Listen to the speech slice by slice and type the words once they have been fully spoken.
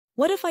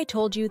What if I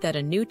told you that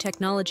a new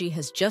technology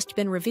has just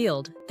been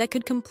revealed that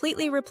could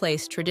completely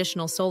replace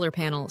traditional solar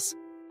panels?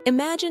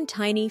 Imagine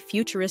tiny,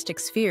 futuristic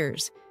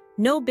spheres,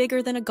 no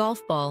bigger than a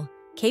golf ball,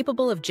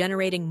 capable of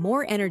generating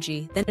more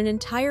energy than an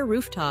entire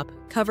rooftop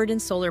covered in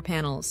solar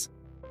panels.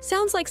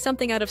 Sounds like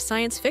something out of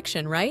science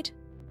fiction, right?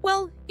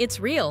 Well, it's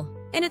real,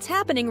 and it's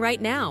happening right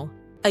now.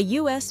 A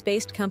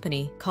US-based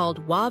company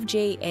called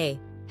WavJA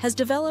has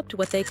developed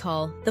what they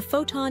call the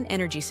photon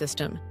energy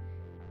system.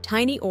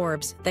 Tiny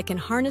orbs that can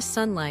harness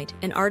sunlight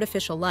and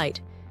artificial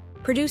light,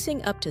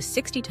 producing up to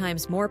 60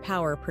 times more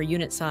power per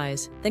unit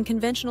size than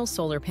conventional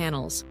solar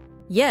panels.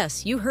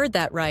 Yes, you heard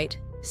that right,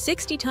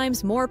 60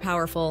 times more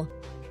powerful.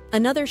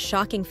 Another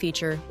shocking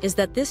feature is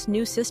that this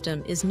new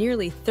system is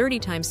nearly 30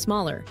 times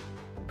smaller,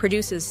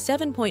 produces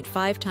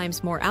 7.5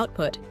 times more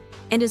output,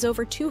 and is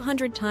over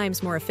 200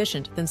 times more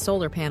efficient than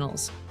solar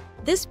panels.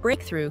 This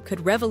breakthrough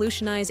could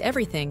revolutionize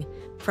everything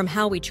from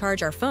how we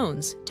charge our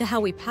phones to how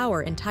we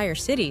power entire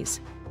cities.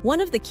 One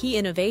of the key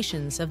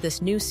innovations of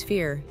this new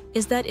sphere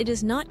is that it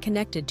is not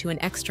connected to an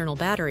external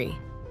battery.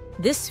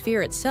 This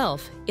sphere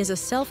itself is a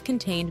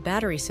self-contained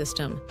battery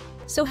system.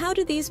 So how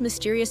do these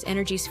mysterious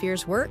energy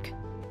spheres work?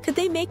 Could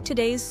they make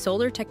today's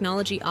solar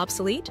technology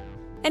obsolete?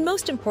 And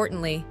most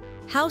importantly,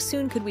 how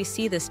soon could we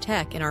see this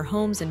tech in our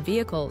homes and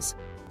vehicles?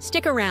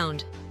 Stick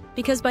around,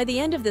 because by the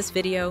end of this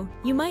video,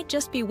 you might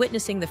just be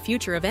witnessing the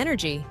future of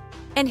energy.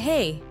 And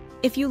hey,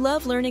 if you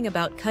love learning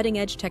about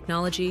cutting-edge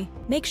technology,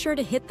 make sure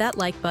to hit that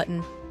like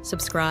button,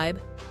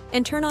 subscribe,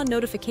 and turn on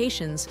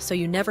notifications so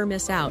you never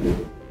miss out.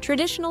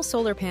 Traditional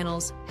solar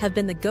panels have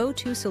been the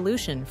go-to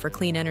solution for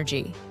clean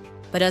energy.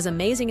 But as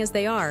amazing as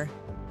they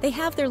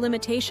have their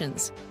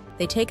limitations.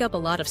 They take up a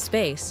lot of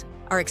space,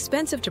 are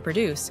expensive to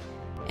produce,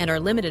 and are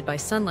limited by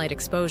sunlight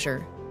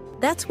exposure.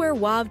 That's where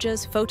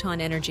WavJA's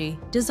photon energy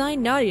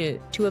designed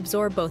to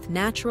absorb both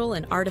natural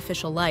and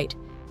artificial light,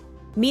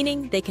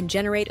 meaning they can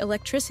generate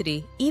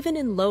electricity even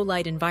in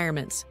low-light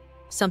environments,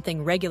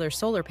 something regular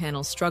solar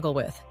panels struggle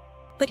with.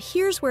 But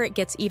here's where it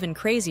gets even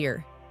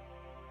crazier.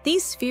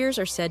 These spheres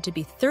are said to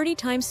be 30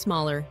 times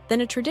smaller than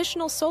a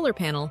traditional solar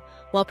panel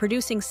while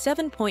producing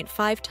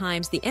 7.5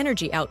 times the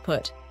energy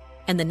output,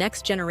 and the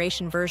next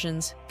generation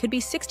versions could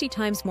be 60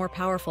 times more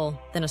powerful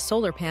than a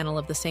solar panel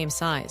of the same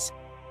size.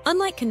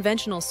 Unlike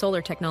conventional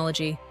solar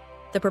technology,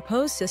 the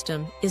proposed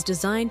system is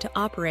designed to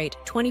operate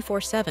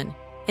 24/7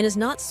 and is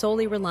not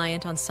solely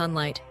reliant on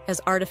sunlight,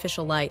 as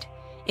artificial light,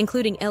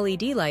 including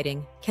LED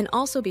lighting, can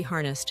also be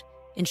harnessed,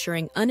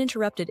 ensuring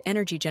uninterrupted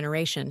energy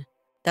generation.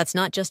 That's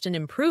not just an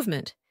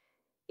improvement,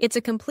 it's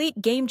a complete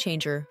game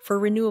changer for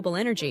renewable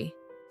energy.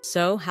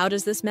 So how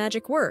does this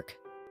magic work?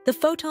 The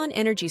photon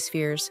energy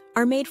spheres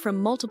are made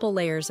from multiple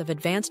layers of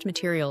advanced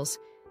materials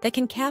that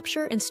can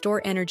capture and store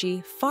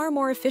energy far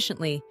more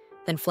efficiently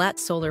than flat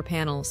solar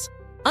panels.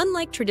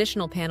 Unlike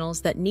traditional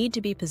panels that need to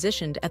be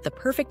positioned at the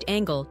perfect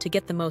angle to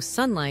get the most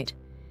sunlight,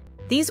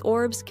 these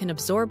orbs can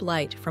absorb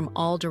light from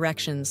all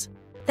directions.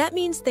 That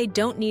means they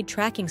don't need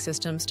tracking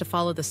systems to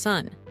follow the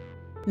sun,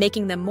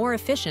 making them more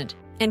efficient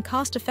and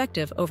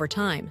cost-effective over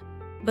time.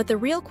 But the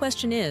real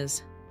question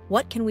is,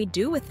 what can we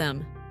do with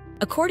them?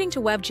 According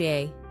to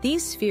WavJA,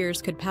 these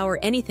spheres could power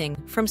anything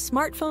from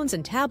smartphones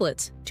and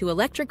tablets to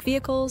electric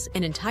vehicles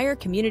and entire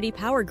community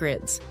power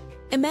grids.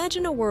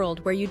 Imagine a world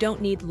where you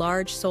don't need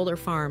large solar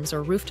farms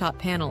or rooftop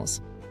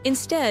panels.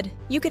 Instead,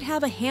 you could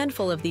have a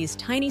handful of these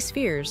tiny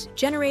spheres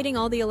generating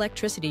all the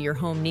electricity your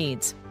home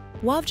needs.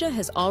 WavJA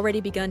has already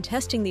begun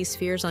testing these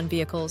spheres on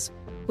vehicles,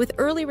 with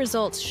early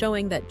results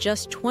showing that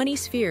just 20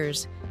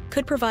 spheres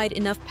could provide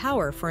enough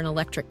power for an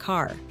electric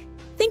car.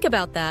 Think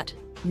about that.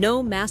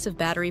 No massive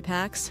battery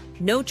packs,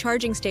 no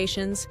charging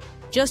stations,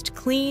 just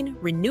clean,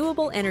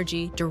 renewable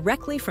energy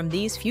directly from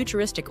these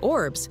futuristic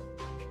orbs.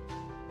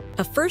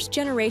 A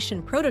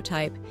first-generation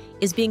prototype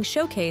is being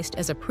showcased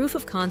as a proof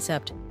of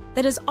concept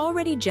that has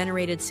already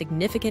generated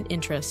significant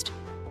interest.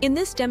 In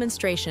this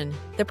demonstration,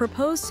 the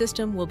proposed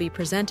system will be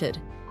presented,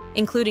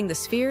 including the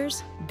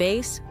spheres,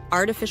 base,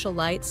 artificial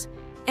lights,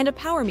 and a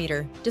power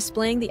meter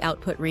displaying the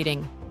output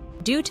reading.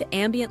 Due to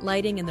ambient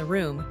lighting in the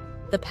room,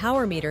 the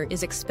power meter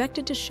is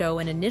expected to show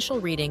an initial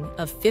reading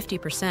of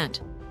 50%.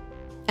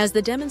 As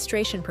the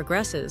demonstration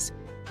progresses,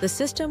 the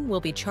system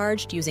will be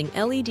charged using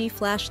LED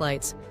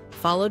flashlights,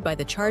 followed by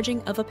the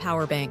charging of a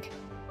power bank.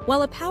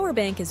 While a power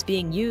bank is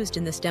being used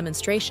in this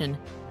demonstration,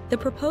 the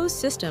proposed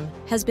system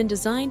has been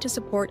designed to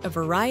support a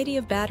variety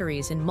of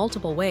batteries in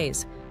multiple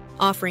ways,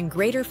 offering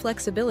greater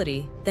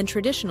flexibility than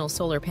traditional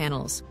solar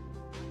panels.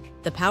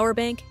 The power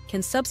bank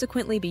can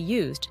subsequently be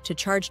used to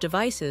charge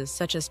devices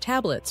such as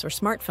tablets or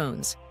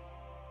smartphones.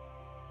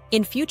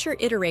 In future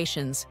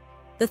iterations,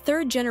 the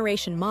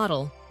third-generation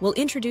model will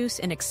introduce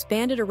an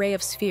expanded array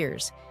of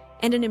spheres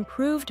and an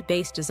improved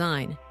base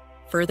design,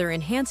 further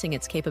enhancing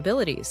its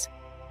capabilities.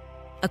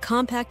 A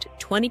compact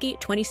 20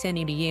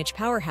 cm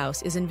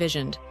powerhouse is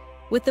envisioned,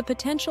 with the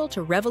potential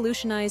to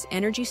revolutionize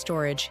energy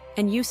storage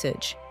and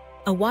usage.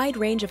 A wide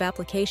range of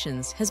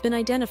applications has been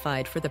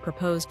identified for the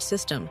proposed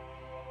system.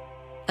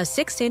 A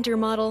 6-center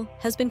model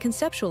has been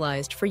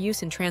conceptualized for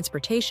use in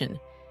transportation,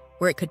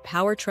 where it could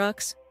power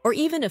trucks or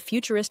even a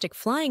futuristic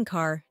flying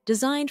car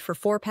designed for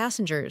 4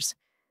 passengers.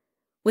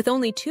 With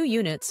only 2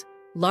 units,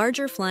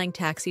 larger flying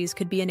taxis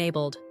could be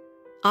enabled,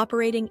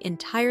 operating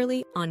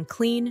entirely on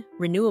clean,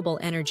 renewable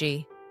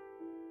energy.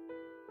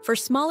 For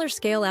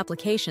smaller-scale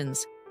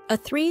applications, a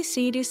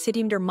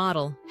 3-seater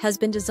model has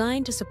been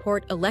designed to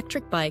support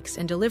electric bikes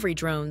and delivery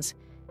drones,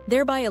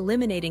 thereby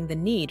eliminating the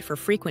need for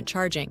frequent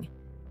charging.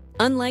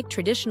 Unlike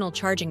traditional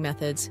charging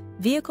methods,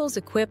 vehicles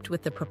equipped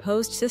with the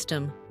proposed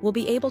system will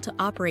be able to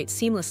operate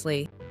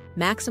seamlessly,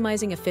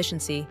 maximizing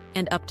efficiency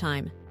and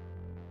uptime.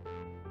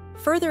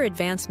 Further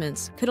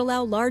advancements could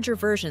allow larger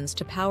versions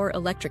to power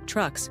electric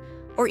trucks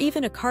or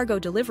even a cargo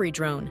delivery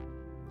drone,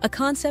 a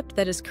concept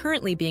that is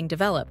currently being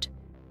developed.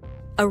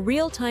 A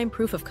real-time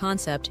proof of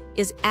concept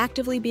is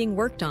actively being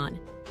worked on,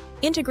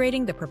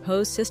 integrating the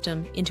proposed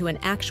system into an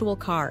actual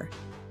car.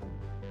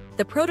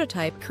 The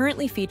prototype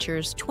currently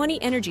features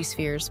 20 energy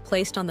spheres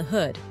placed on the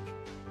hood,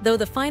 though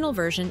the final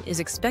version is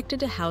expected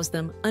to house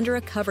them under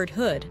a covered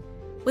hood,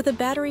 with a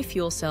battery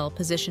fuel cell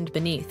positioned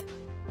beneath.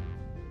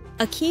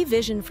 A key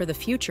vision for the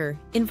future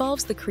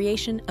involves the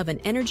creation of an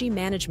energy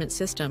management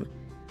system,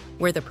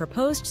 where the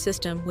proposed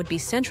system would be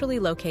centrally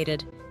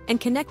located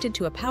and connected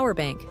to a power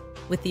bank,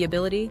 with the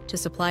ability to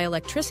supply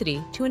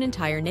electricity to an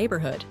entire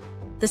neighborhood.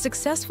 The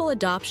successful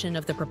adoption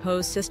of the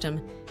proposed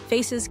system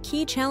faces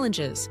key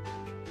challenges,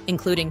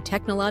 including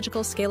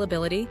technological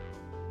scalability,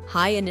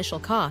 high initial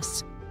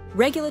costs,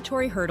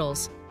 regulatory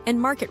hurdles, and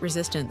market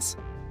resistance.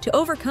 To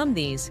overcome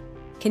these,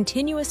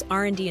 continuous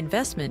R&D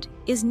investment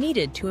is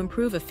needed to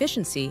improve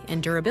efficiency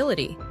and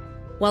durability,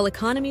 while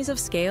economies of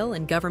scale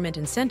and government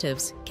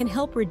incentives can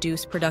help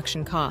reduce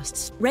production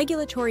costs.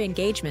 Regulatory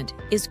engagement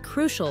is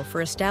crucial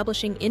for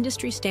establishing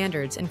industry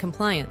standards and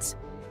compliance,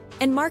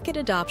 and market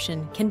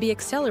adoption can be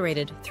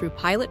accelerated through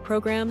pilot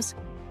programs,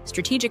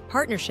 strategic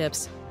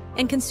partnerships,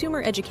 and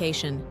consumer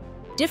education,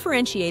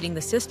 differentiating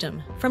the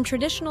system from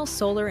traditional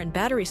solar and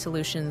battery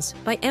solutions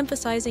by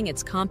emphasizing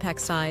its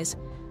compact size,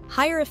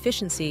 higher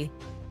efficiency,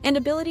 and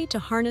ability to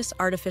harness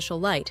artificial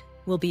light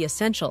will be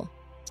essential.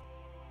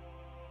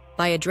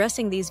 By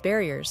addressing these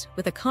barriers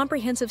with a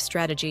comprehensive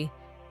strategy,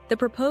 the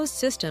proposed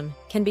system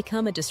can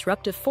become a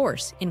disruptive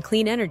force in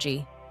clean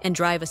energy and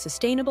drive a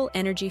sustainable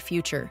energy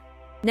future.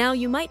 Now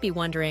you might be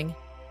wondering,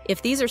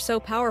 if these are so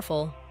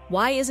powerful,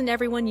 why isn't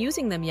everyone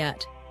using them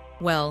yet?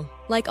 Well,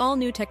 like all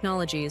new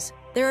technologies,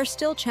 there are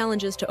still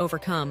challenges to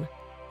overcome.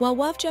 While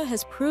WAVJA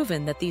has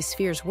proven that these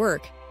spheres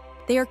work,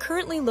 they are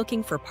currently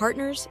looking for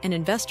partners and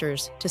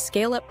investors to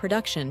scale up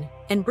production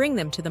and bring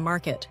them to the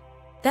market.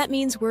 That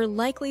means we're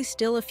likely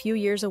still a few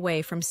years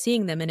away from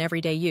seeing them in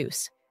everyday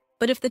use.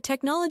 But if the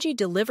technology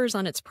delivers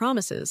on its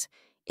promises,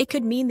 it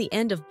could mean the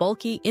end of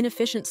bulky,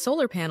 inefficient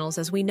solar panels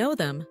as we know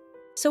them.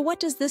 So what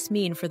does this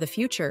mean for the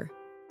future?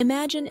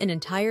 Imagine an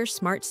entire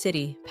smart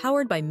city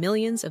powered by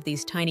millions of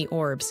these tiny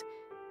orbs,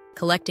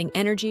 collecting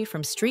energy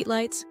from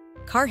streetlights,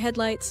 car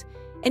headlights,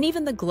 and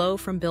even the glow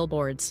from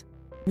billboards.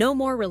 No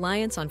more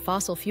reliance on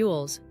fossil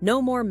fuels,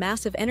 no more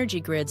massive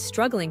energy grids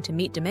struggling to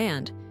meet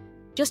demand.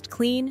 Just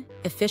clean,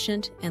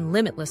 efficient, and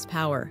limitless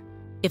power.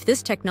 If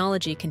this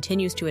technology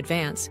continues to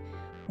advance,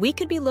 we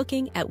could be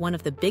looking at one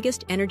of the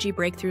biggest energy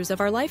breakthroughs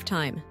of our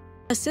lifetime.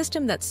 A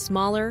system that's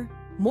smaller,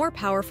 more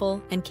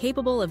powerful, and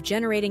capable of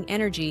generating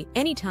energy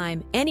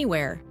anytime,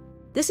 anywhere.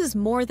 This is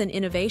more than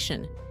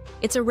innovation.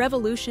 It's a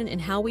revolution in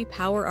how we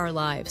power our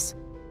lives.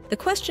 The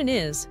question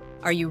is,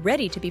 are you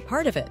ready to be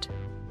part of it?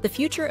 The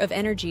future of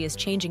energy is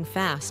changing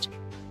fast,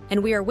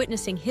 and we are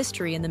witnessing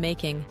history in the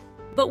making.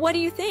 But what do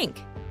you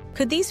think?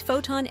 Could these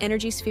photon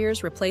energy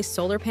spheres replace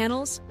solar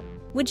panels?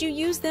 Would you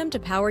use them to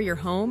power your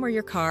home or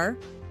your car?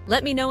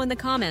 Let me know in the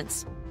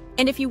comments.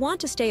 And if you want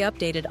to stay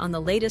updated on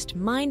the latest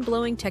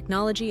mind-blowing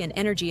technology and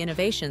energy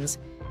innovations,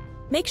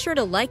 make sure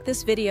to like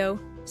this video,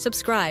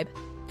 subscribe,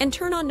 and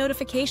turn on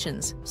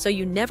notifications so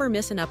you never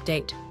miss an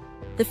update.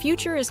 The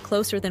future is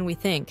closer than we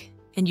think,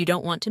 and you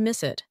don't want to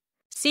miss it.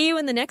 See you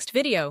in the next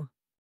video.